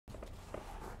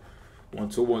One,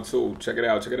 two, one, two. Check it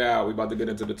out. Check it out. We about to get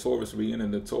into the Taurus reading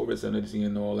and the Taurus energy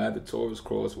and all that. The Taurus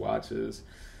cross watches.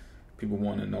 People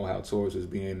want to know how Taurus is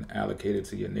being allocated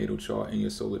to your natal chart and your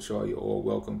solar chart. You're all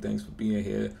welcome. Thanks for being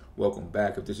here. Welcome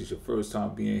back. If this is your first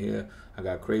time being here, I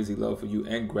got crazy love for you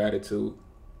and gratitude.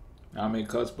 I may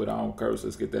cuss, but I don't curse.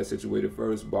 Let's get that situated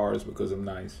first. Bars because I'm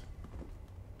nice.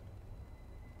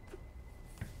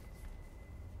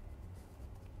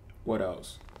 What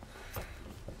else?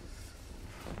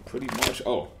 Pretty much.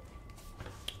 Oh,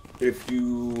 if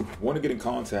you want to get in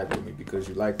contact with me because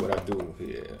you like what I do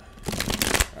here,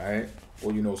 right?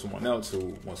 Or you know someone else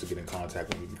who wants to get in contact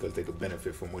with me because they could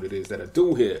benefit from what it is that I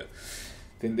do here,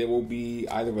 then there will be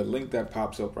either a link that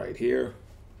pops up right here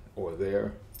or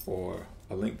there, or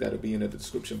a link that'll be in the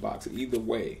description box. Either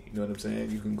way, you know what I'm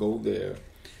saying? You can go there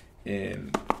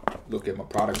and look at my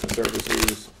products and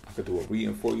services. I could do a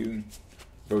reading for you,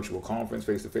 virtual conference,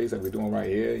 face-to-face, like we're doing right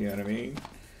here, you know what I mean?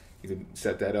 You can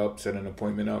set that up, set an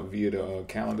appointment up via the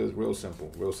calendar. It's real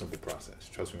simple process.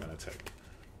 Trust me when I tell you.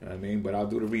 You know what I mean? But I'll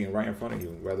do the reading right in front of you,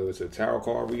 whether it's a tarot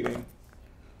card reading,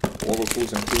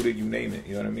 oracles included, you name it,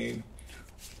 you know what I mean?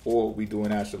 Or we do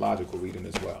an astrological reading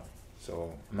as well.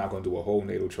 So I'm not going to do a whole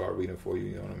natal chart reading for you,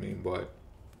 you know what I mean? But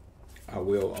I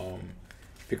will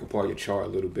pick apart your chart a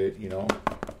little bit, you know,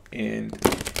 and,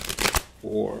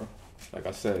 or, like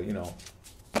I said, you know,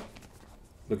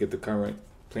 look at the current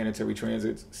planetary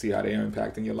transits, see how they're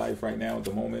impacting your life right now at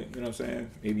the moment, you know what I'm saying?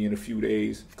 Maybe in a few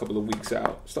days, a couple of weeks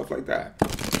out, stuff like that.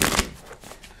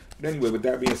 But anyway, with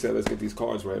that being said, let's get these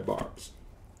cards read, Barbs.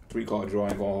 3-card draw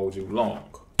ain't gonna hold you long.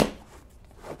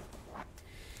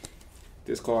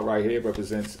 This card right here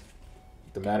represents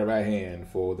the matter at hand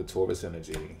for the Taurus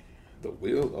energy. The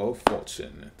Wheel of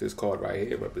Fortune. This card right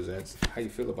here represents how you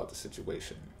feel about the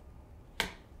situation.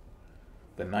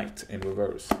 The Knight in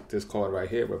reverse. This card right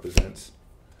here represents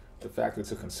the factor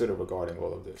to consider regarding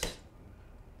all of this.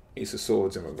 Ace of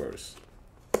Swords in reverse.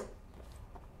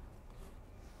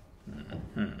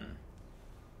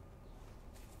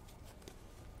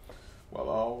 Well,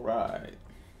 all right.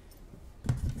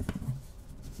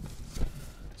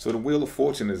 So the Wheel of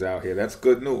Fortune is out here. That's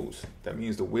good news. That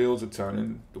means the wheels are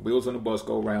turning. The wheels on the bus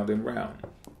go round and round.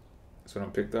 That's what I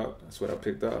picked up. That's what I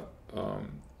picked up.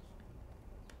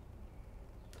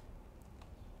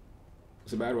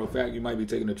 As a matter of fact, you might be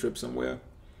taking a trip somewhere.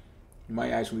 You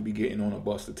might actually be getting on a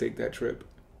bus to take that trip.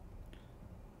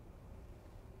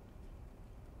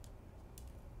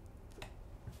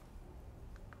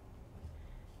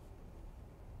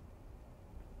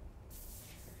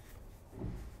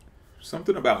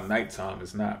 Something about nighttime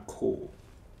is not cool.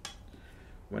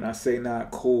 When I say not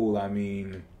cool, I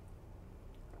mean,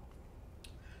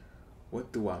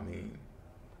 what do I mean?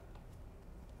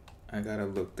 I gotta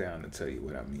look down to tell you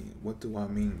what I mean. What do I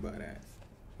mean by that?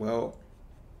 Well,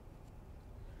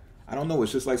 I don't know.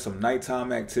 It's just like some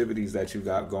nighttime activities that you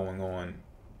got going on.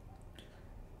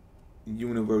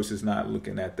 Universe is not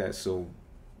looking at that so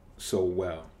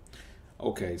well.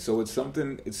 Okay, so it's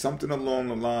something along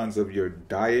the lines of your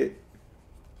diet,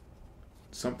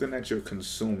 something that you're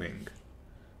consuming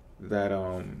that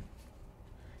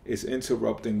is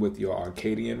interrupting with your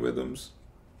circadian rhythms,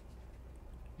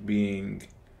 being,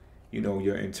 you know,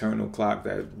 your internal clock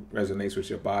that resonates with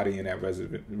your body and that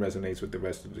resonates with the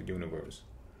rest of the universe.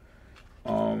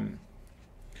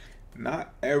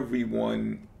 Not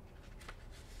everyone,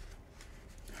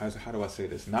 how do I say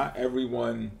this? Not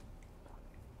everyone,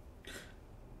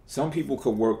 some people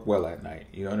could work well at night,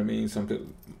 you know what I mean?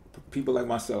 Some people like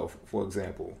myself, for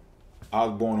example, I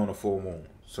was born on a full moon,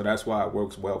 so that's why it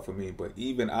works well for me. But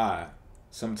even I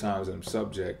sometimes am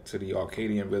subject to the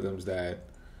circadian rhythms that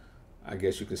I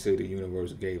guess you could say the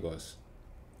universe gave us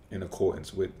in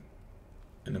accordance with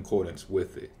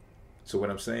it. So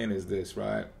what I'm saying is this,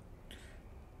 right?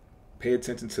 Pay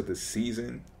attention to the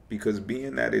season, because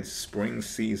being that it's spring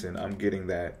season, I'm getting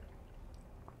that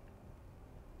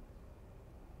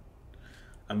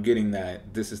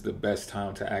this is the best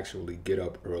time to actually get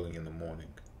up early in the morning.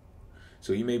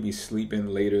 So you may be sleeping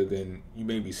late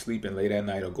at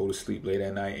night, or go to sleep late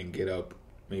at night and get up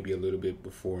maybe a little bit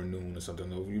before noon or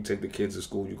something. Or you take the kids to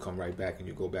school, you come right back and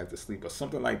you go back to sleep or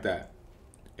something like that.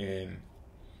 And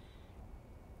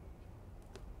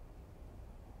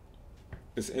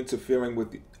it's interfering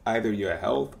with either your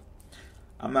health.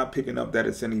 I'm not picking up that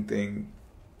it's anything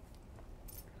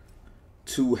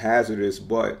too hazardous,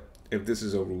 but if this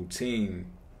is a routine,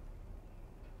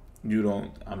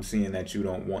 I'm seeing that you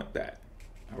don't want that.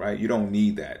 All right? You don't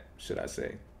need that, should I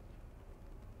say.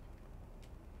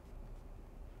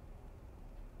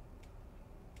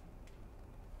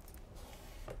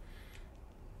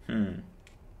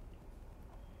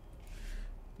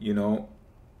 you know,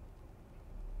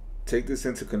 take this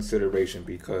into consideration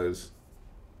because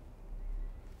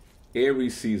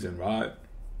Aries season, right,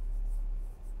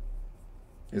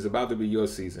 is about to be your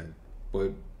season.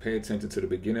 But pay attention to the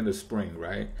beginning of spring,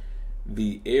 right?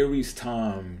 The Aries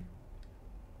time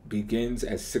begins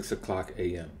at 6 o'clock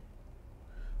a.m.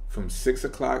 From 6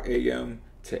 o'clock a.m.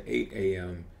 to 8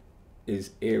 a.m.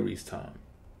 is Aries time.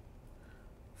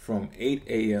 From 8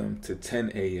 a.m. to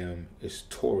 10 a.m. is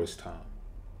Taurus time.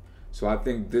 So I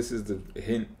think this is the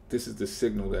hint, this is the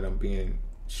signal that I'm being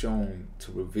shown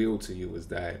to reveal to you, is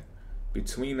that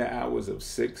between the hours of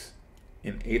 6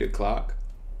 and 8 o'clock,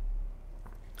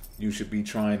 you should be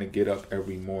trying to get up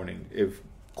every morning. If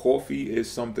coffee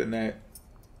is something that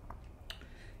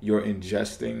you're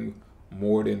ingesting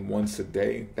more than once a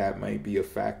day, that might be a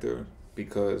factor,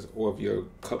 because, or if your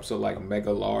cups are like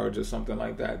mega large or something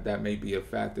like that, that may be a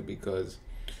factor because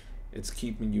it's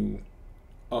keeping you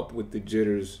up with the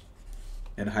jitters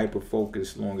and hyper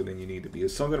focused longer than you need to be.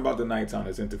 It's something about the nighttime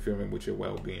that's interfering with your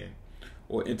well-being,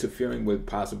 or interfering with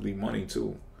possibly money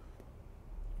too,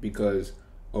 because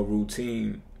a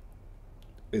routine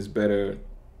is better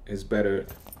for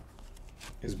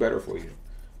you.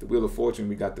 The Wheel of Fortune,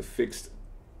 we got the fixed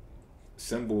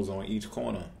symbols on each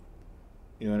corner.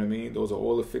 You know what I mean? Those are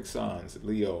all the fixed signs: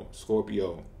 Leo,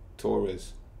 Scorpio,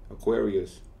 Taurus,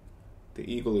 Aquarius. The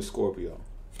eagle is Scorpio.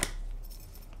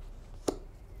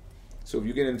 So if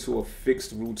you get into a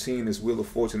fixed routine, this Wheel of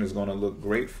Fortune is going to look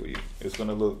great for you. It's going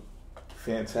to look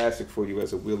fantastic for you,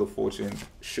 as a Wheel of Fortune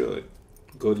should.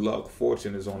 Good luck,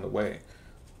 fortune is on the way.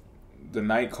 The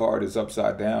Knight card is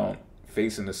upside down,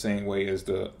 facing the same way as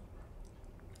the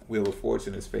Wheel of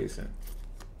Fortune is facing.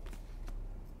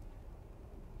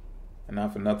 And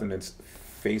not for nothing, it's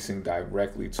facing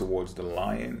directly towards the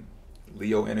Lion.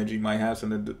 Leo energy might have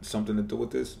something to do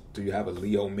with this. Do you have a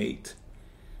Leo mate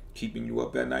keeping you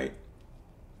up at night?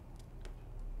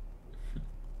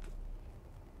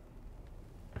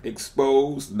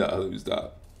 Exposed? No, let me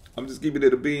stop. I'm just keeping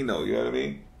it a bean though, you know what I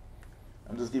mean?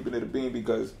 I'm just keeping it a bean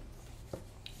because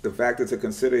the factor to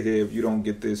consider here, if you don't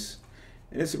get this,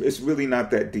 and it's really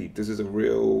not that deep. This is a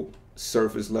real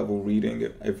surface level reading,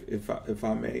 if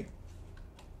I may.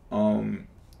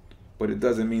 But it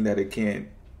doesn't mean that it can't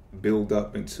build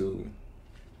up into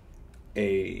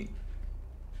a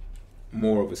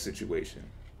more of a situation.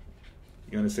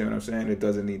 You understand what I'm saying? It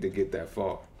doesn't need to get that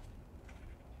far.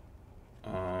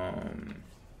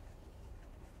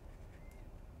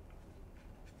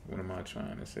 What am I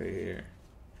trying to say here?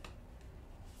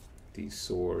 These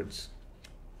swords.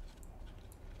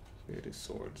 Where the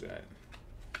swords at?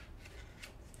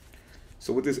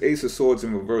 So with this Ace of Swords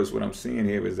in reverse, what I'm seeing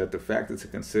here is that the factor to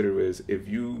consider is, if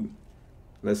you,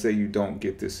 let's say you don't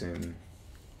get this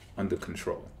under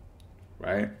control,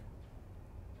 right?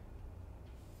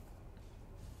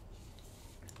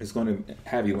 It's going to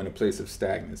have you in a place of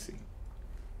stagnancy.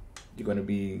 You're going to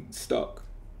be stuck.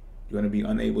 You're going to be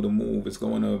unable to move. It's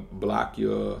going to block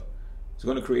it's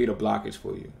going to create a blockage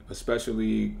for you,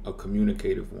 especially a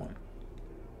communicative one.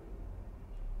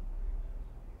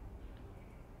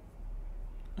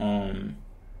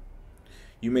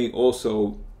 You may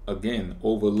also, again,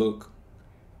 overlook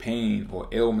pain or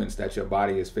ailments that your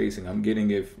body is facing. I'm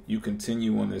getting, if you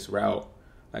continue on this route,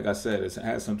 like I said, it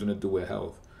has something to do with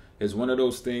health. It's one of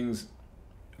those things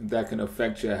that can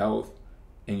affect your health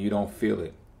and you don't feel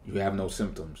it. You have no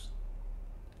symptoms.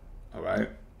 All right?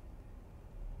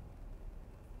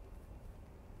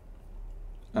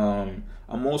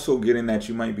 I'm also getting that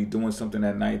you might be doing something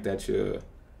at night that you're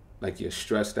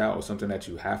stressed out, or something that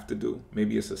you have to do.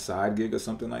 Maybe it's a side gig or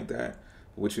something like that.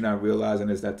 What you're not realizing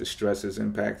is that the stress is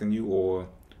impacting you, or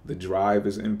the drive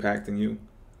is impacting you.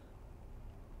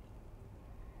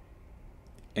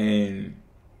 And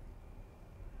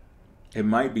it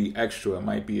might be extra, it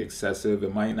might be excessive,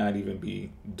 it might not even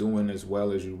be doing as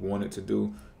well as you want it to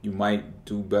do. You might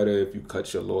do better if you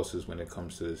cut your losses when it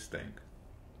comes to this thing.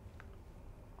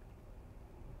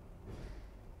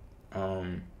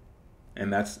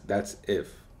 And that's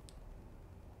if.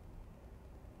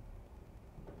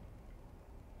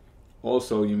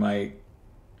 Also, you might,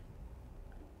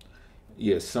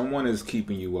 someone is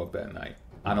keeping you up at night.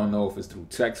 I don't know if it's through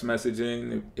text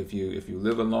messaging, if you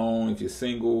live alone, if you're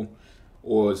single,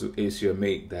 or it's your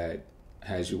mate that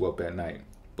has you up at night.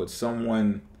 But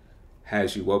someone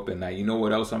has you up at night. You know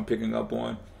what else I'm picking up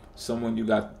on? Someone you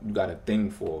got a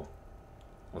thing for,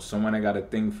 or someone that got a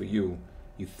thing for you.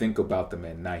 You think about them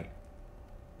at night,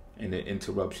 and it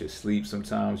interrupts your sleep.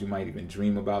 Sometimes you might even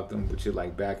dream about them, but you're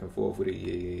like back and forth with it.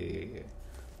 Yeah.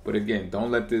 But again, don't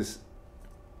let this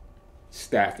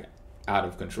stack out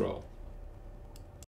of control.